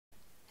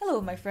Hello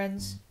my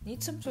friends!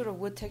 Need some sort of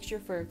wood texture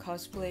for your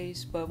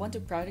cosplays, but want to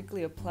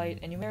practically apply it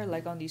anywhere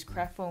like on these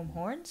craft foam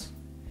horns?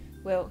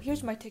 Well,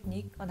 here's my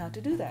technique on how to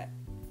do that.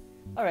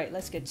 Alright,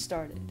 let's get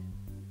started.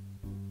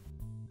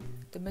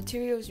 The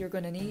materials you're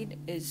gonna need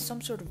is some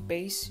sort of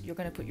base you're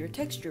gonna put your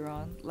texture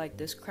on, like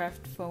this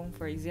craft foam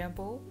for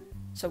example,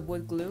 some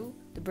wood glue,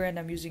 the brand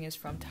I'm using is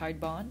from Tide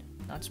Bond,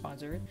 not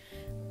sponsored.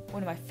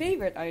 One of my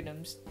favorite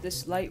items,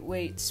 this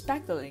lightweight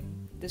spackling.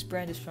 This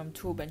brand is from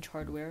Tool Bench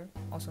Hardware,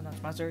 also not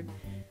sponsored.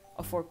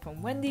 A fork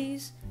from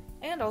Wendy's,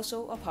 and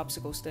also a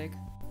popsicle stick.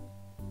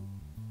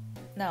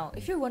 Now,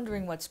 if you're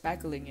wondering what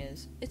spackling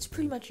is, it's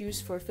pretty much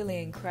used for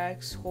filling in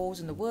cracks,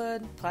 holes in the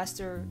wood,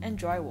 plaster, and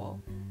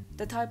drywall.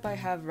 The type I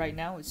have right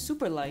now is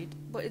super light,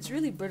 but it's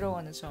really brittle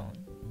on its own.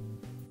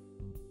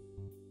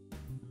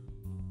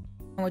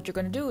 And what you're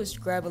gonna do is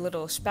grab a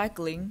little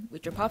spackling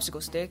with your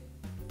popsicle stick,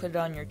 put it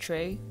on your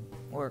tray,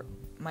 or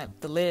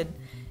the lid,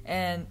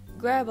 and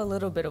grab a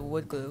little bit of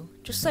wood glue,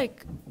 just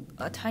like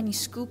a tiny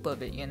scoop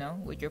of it,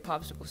 with your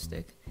popsicle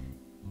stick.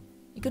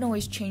 You can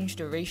always change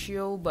the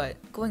ratio, but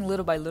going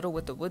little by little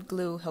with the wood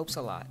glue helps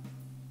a lot.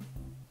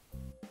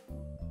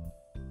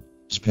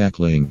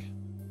 Spackling.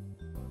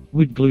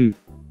 Wood glue.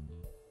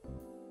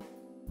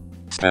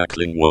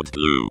 Spackling wood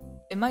glue.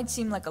 It might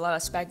seem like a lot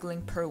of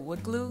spackling per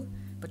wood glue,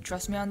 but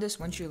trust me on this,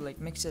 once you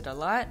mix it a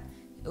lot,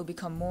 it'll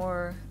become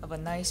more of a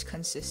nice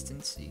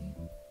consistency.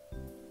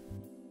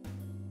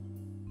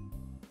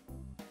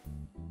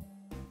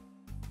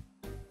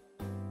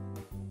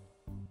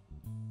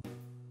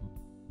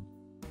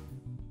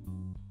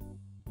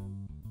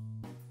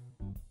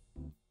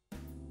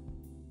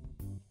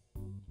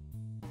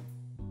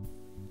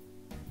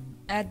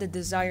 Add the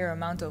desired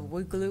amount of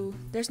wood glue.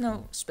 There's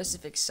no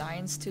specific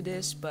science to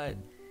this, but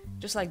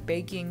just like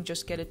baking,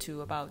 just get it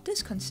to about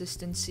this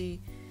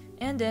consistency,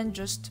 and then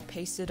just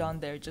paste it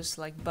on there just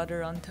like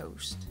butter on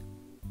toast.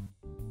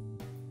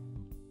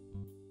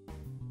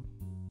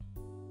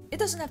 It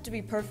doesn't have to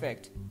be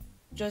perfect.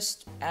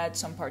 Just add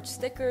some parts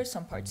thicker,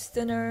 some parts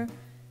thinner.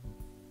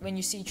 When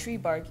you see tree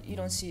bark, you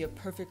don't see a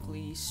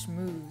perfectly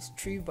smooth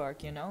tree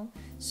bark,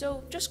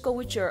 So just go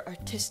with your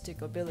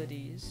artistic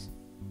abilities.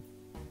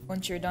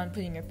 Once you're done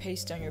putting your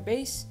paste on your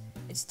base,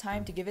 it's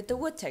time to give it the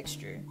wood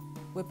texture.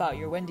 Whip out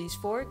your Wendy's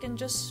fork and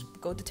just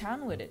go to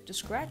town with it, just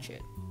scratch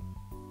it.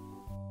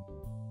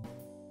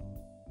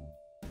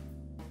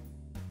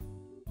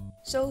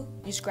 So,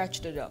 you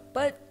scratched it up,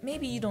 but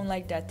maybe you don't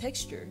like that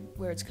texture,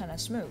 where it's kinda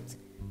smooth.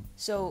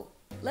 So,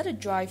 let it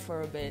dry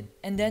for a bit,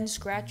 and then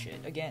scratch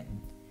it again.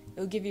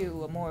 It'll give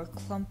you a more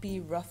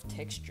clumpy, rough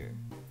texture.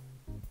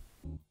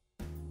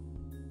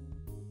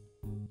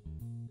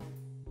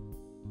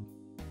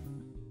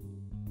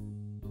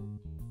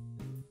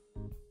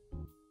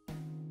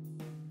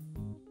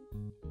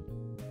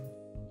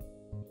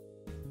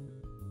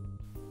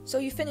 So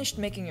you finished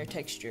making your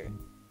texture,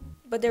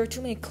 but there were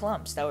too many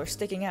clumps that were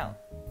sticking out.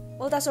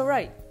 Well, that's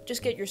alright,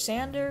 just get your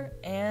sander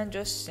and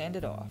just sand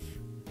it off.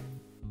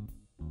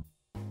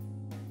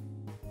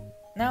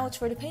 Now it's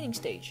for the painting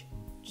stage.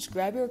 Just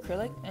grab your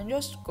acrylic and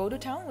just go to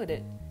town with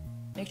it.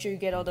 Make sure you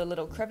get all the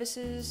little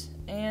crevices,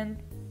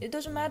 and it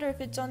doesn't matter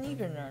if it's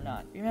uneven or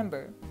not.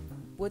 Remember,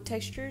 wood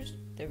textures,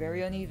 they're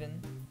very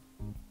uneven.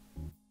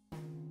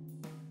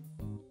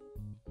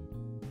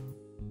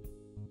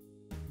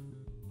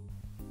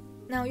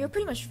 Now you're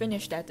pretty much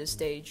finished at this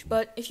stage,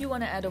 but if you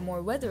want to add a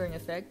more weathering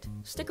effect,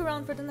 stick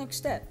around for the next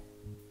step.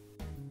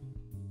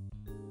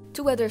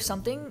 To weather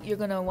something, you're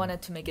gonna want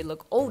it to make it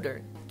look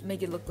older, to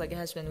make it look like it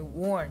has been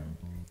worn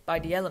by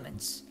the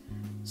elements.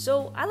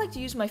 So I like to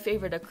use my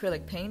favorite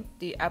acrylic paint,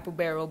 the Apple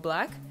Barrel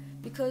Black,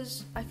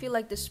 because I feel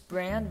like this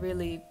brand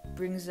really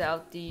brings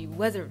out the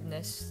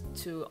weatheredness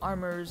to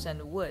armors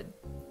and wood.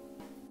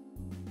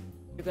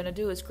 What you're gonna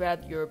do is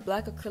grab your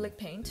black acrylic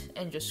paint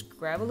and just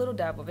grab a little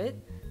dab of it,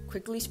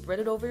 quickly spread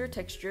it over your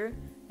texture,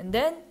 and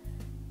then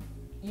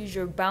use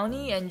your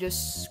bounty and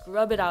just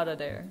scrub it out of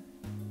there.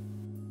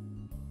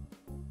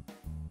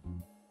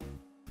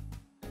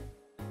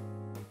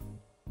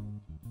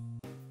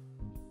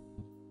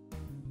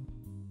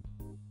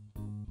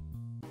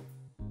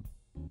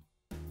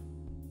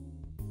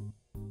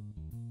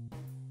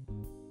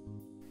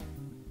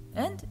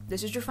 And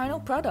this is your final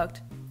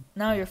product.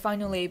 Now you're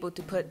finally able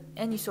to put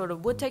any sort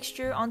of wood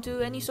texture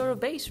onto any sort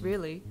of base,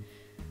 really.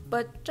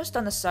 But just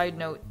on a side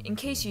note, in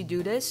case you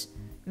do this,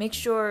 make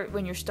sure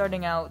when you're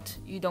starting out,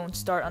 you don't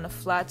start on a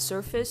flat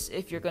surface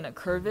if you're gonna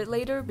curve it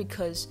later,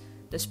 because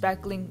the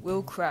spackling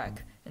will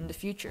crack in the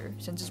future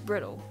since it's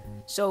brittle.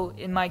 So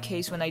in my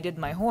case, when I did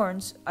my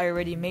horns, I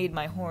already made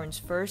my horns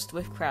first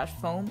with craft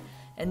foam,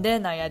 and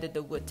then I added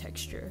the wood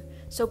texture.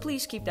 So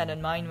please keep that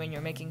in mind when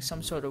you're making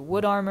some sort of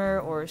wood armor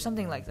or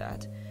something like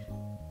that.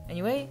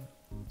 Anyway,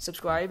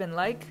 subscribe and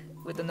like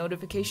with the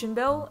notification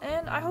bell,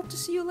 and I hope to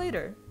see you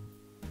later.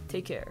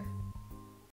 Take care.